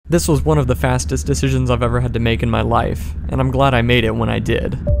This was one of the fastest decisions I've ever had to make in my life, and I'm glad I made it when I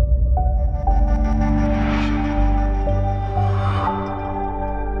did.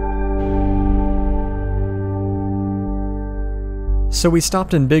 So we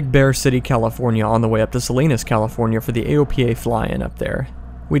stopped in Big Bear City, California on the way up to Salinas, California for the AOPA fly-in up there.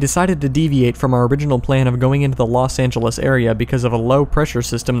 We decided to deviate from our original plan of going into the Los Angeles area because of a low pressure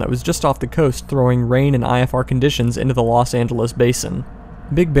system that was just off the coast throwing rain and IFR conditions into the Los Angeles basin.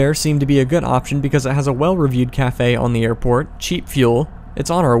 Big Bear seemed to be a good option because it has a well-reviewed cafe on the airport, cheap fuel, it's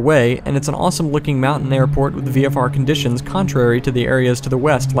on our way, and it's an awesome looking mountain airport with VFR conditions contrary to the areas to the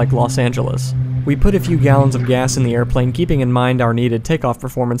west like Los Angeles. We put a few gallons of gas in the airplane, keeping in mind our needed takeoff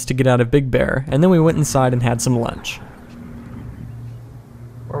performance to get out of Big Bear, and then we went inside and had some lunch.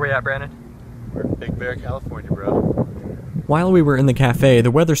 Where are we at, Brandon? We're in Big Bear, California, bro. While we were in the cafe,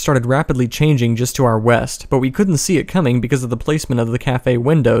 the weather started rapidly changing just to our west, but we couldn't see it coming because of the placement of the cafe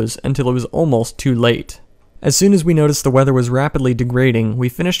windows until it was almost too late. As soon as we noticed the weather was rapidly degrading, we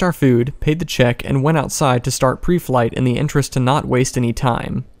finished our food, paid the check, and went outside to start pre-flight in the interest to not waste any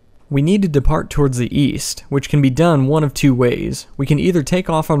time. We need to depart towards the east, which can be done one of two ways. We can either take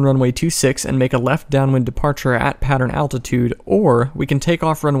off on runway 26 and make a left downwind departure at pattern altitude, or we can take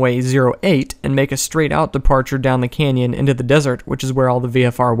off runway 08 and make a straight out departure down the canyon into the desert, which is where all the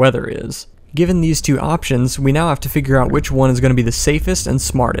VFR weather is. Given these two options, we now have to figure out which one is going to be the safest and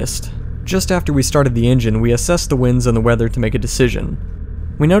smartest. Just after we started the engine, we assessed the winds and the weather to make a decision.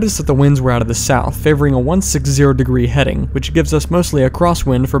 We noticed that the winds were out of the south, favoring a 160 degree heading, which gives us mostly a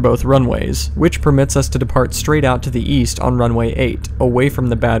crosswind for both runways, which permits us to depart straight out to the east on runway 8, away from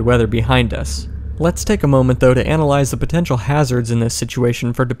the bad weather behind us. Let's take a moment though to analyze the potential hazards in this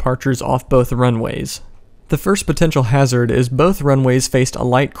situation for departures off both runways. The first potential hazard is both runways faced a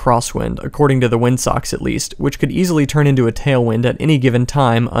light crosswind, according to the windsocks at least, which could easily turn into a tailwind at any given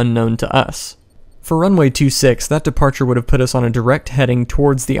time unknown to us. For runway 26, that departure would have put us on a direct heading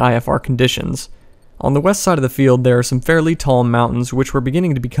towards the IFR conditions. On the west side of the field, there are some fairly tall mountains which were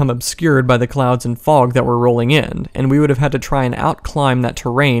beginning to become obscured by the clouds and fog that were rolling in, and we would have had to try and outclimb that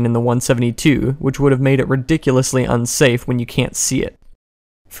terrain in the 172, which would have made it ridiculously unsafe when you can't see it.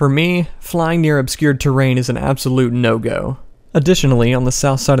 For me, flying near obscured terrain is an absolute no-go. Additionally, on the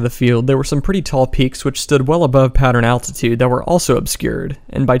south side of the field, there were some pretty tall peaks which stood well above pattern altitude that were also obscured,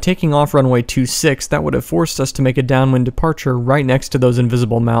 and by taking off runway 26, that would have forced us to make a downwind departure right next to those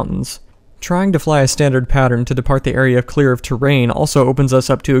invisible mountains. Trying to fly a standard pattern to depart the area clear of terrain also opens us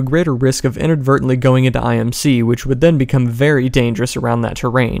up to a greater risk of inadvertently going into IMC, which would then become very dangerous around that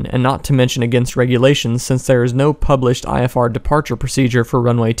terrain, and not to mention against regulations since there is no published IFR departure procedure for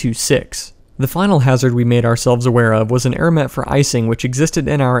runway 26. The final hazard we made ourselves aware of was an air mat for icing which existed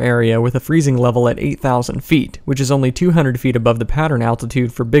in our area with a freezing level at 8,000 feet, which is only 200 feet above the pattern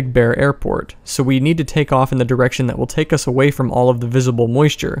altitude for Big Bear Airport, so we need to take off in the direction that will take us away from all of the visible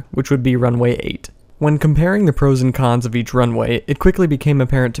moisture, which would be runway 8. When comparing the pros and cons of each runway, it quickly became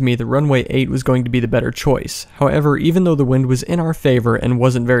apparent to me that runway 8 was going to be the better choice. However, even though the wind was in our favor and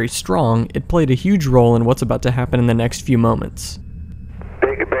wasn't very strong, it played a huge role in what's about to happen in the next few moments.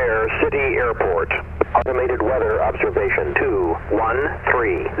 Big Bear City Airport. Automated weather observation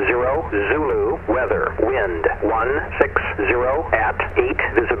 2130 Zulu weather wind 160 at 8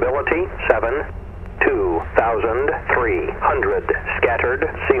 visibility 7,300 scattered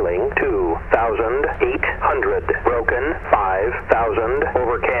ceiling 2,800 broken 5,000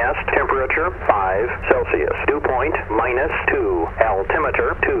 overcast temperature 5 Celsius dew point -2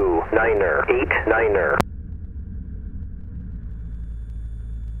 altimeter 29er 89er.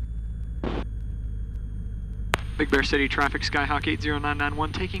 Big Bear City traffic, Skyhawk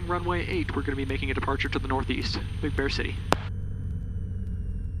 80991, taking runway 8. We're going to be making a departure to the northeast. Big Bear City.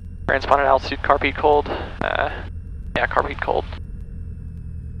 Transponded altitude, carpet cold. Yeah, carpet cold.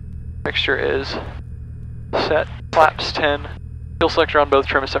 Mixture is set. Flaps 10. Fuel selector on both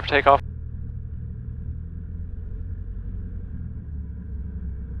trim is set for takeoff.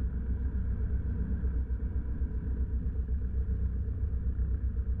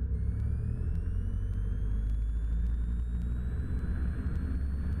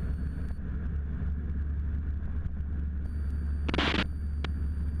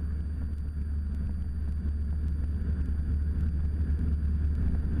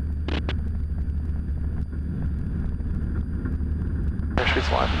 Airspeed's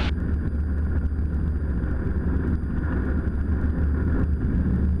flying.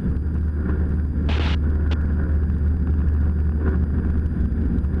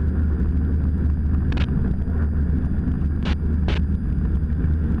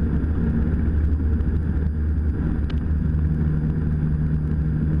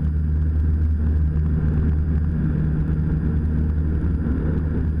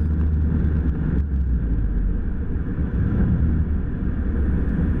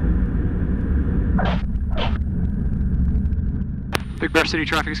 Big Bear City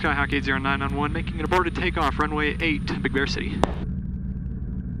traffic, Skyhawk 80991, making an aborted takeoff, runway 8, Big Bear City.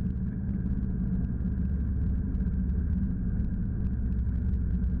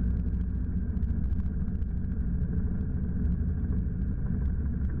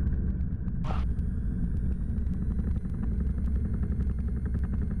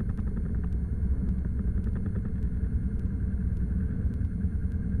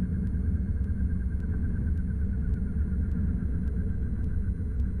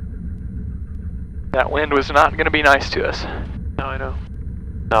 That wind was not going to be nice to us. No, I know.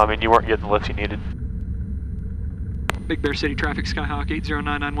 No, I mean, you weren't getting the lift you needed. Big Bear City traffic, Skyhawk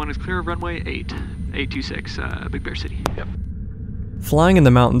 80991 is clear of runway 8, 826, Big Bear City. Yep. Flying in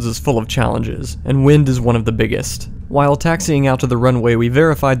the mountains is full of challenges, and wind is one of the biggest. While taxiing out to the runway, we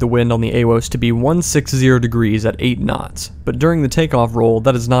verified the wind on the AWOS to be 160 degrees at 8 knots, but during the takeoff roll,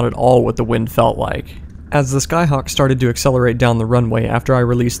 that is not at all what the wind felt like. As the Skyhawk started to accelerate down the runway after I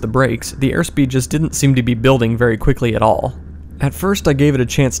released the brakes, the airspeed just didn't seem to be building very quickly at all. At first I gave it a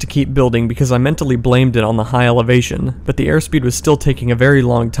chance to keep building because I mentally blamed it on the high elevation, but the airspeed was still taking a very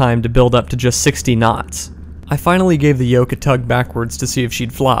long time to build up to just 60 knots. I finally gave the yoke a tug backwards to see if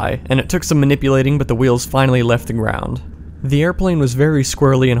she'd fly, and it took some manipulating, but the wheels finally left the ground. The airplane was very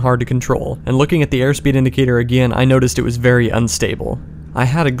squirrely and hard to control, and looking at the airspeed indicator again, I noticed it was very unstable. I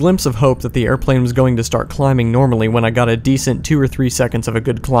had a glimpse of hope that the airplane was going to start climbing normally when I got a decent 2 or 3 seconds of a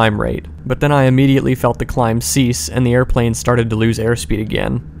good climb rate, but then I immediately felt the climb cease and the airplane started to lose airspeed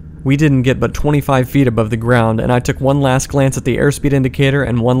again. We didn't get but 25 feet above the ground, and I took one last glance at the airspeed indicator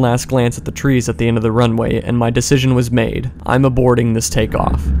and one last glance at the trees at the end of the runway, and my decision was made. I'm aborting this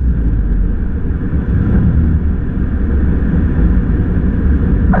takeoff.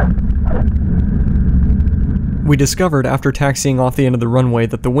 We discovered after taxiing off the end of the runway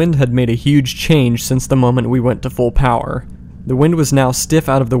that the wind had made a huge change since the moment we went to full power. The wind was now stiff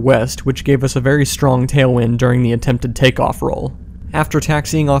out of the west, which gave us a very strong tailwind during the attempted takeoff roll. After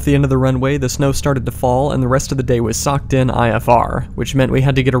taxiing off the end of the runway, the snow started to fall and the rest of the day was socked in IFR, which meant we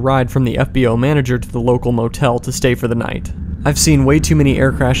had to get a ride from the FBO manager to the local motel to stay for the night. I've seen way too many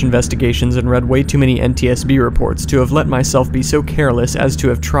air crash investigations and read way too many NTSB reports to have let myself be so careless as to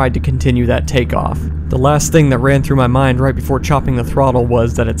have tried to continue that takeoff. The last thing that ran through my mind right before chopping the throttle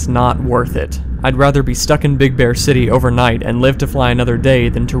was that it's not worth it. I'd rather be stuck in Big Bear City overnight and live to fly another day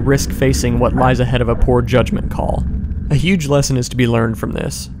than to risk facing what lies ahead of a poor judgment call. A huge lesson is to be learned from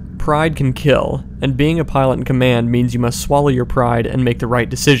this. Pride can kill, and being a pilot in command means you must swallow your pride and make the right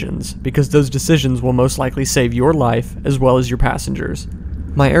decisions, because those decisions will most likely save your life as well as your passengers.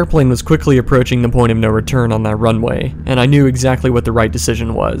 My airplane was quickly approaching the point of no return on that runway, and I knew exactly what the right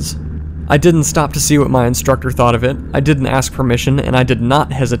decision was. I didn't stop to see what my instructor thought of it, I didn't ask permission, and I did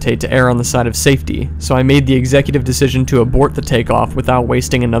not hesitate to err on the side of safety, so I made the executive decision to abort the takeoff without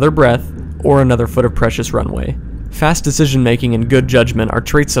wasting another breath or another foot of precious runway. Fast decision-making and good judgment are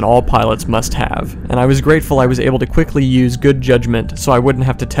traits that all pilots must have, and I was grateful I was able to quickly use good judgment so I wouldn't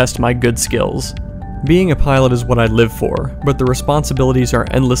have to test my good skills. Being a pilot is what I live for, but the responsibilities are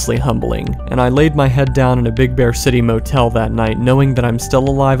endlessly humbling, and I laid my head down in a Big Bear City motel that night knowing that I'm still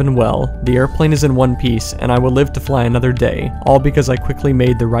alive and well, the airplane is in one piece, and I will live to fly another day, all because I quickly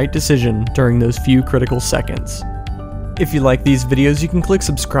made the right decision during those few critical seconds. If you like these videos, you can click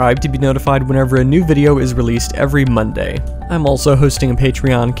subscribe to be notified whenever a new video is released every Monday. I'm also hosting a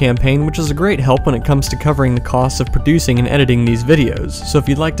Patreon campaign, which is a great help when it comes to covering the costs of producing and editing these videos, so if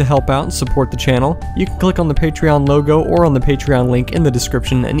you'd like to help out and support the channel, you can click on the Patreon logo or on the Patreon link in the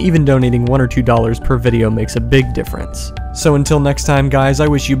description, and even donating $1 or $2 per video makes a big difference. So until next time guys, I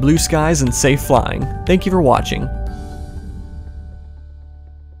wish you blue skies and safe flying. Thank you for watching.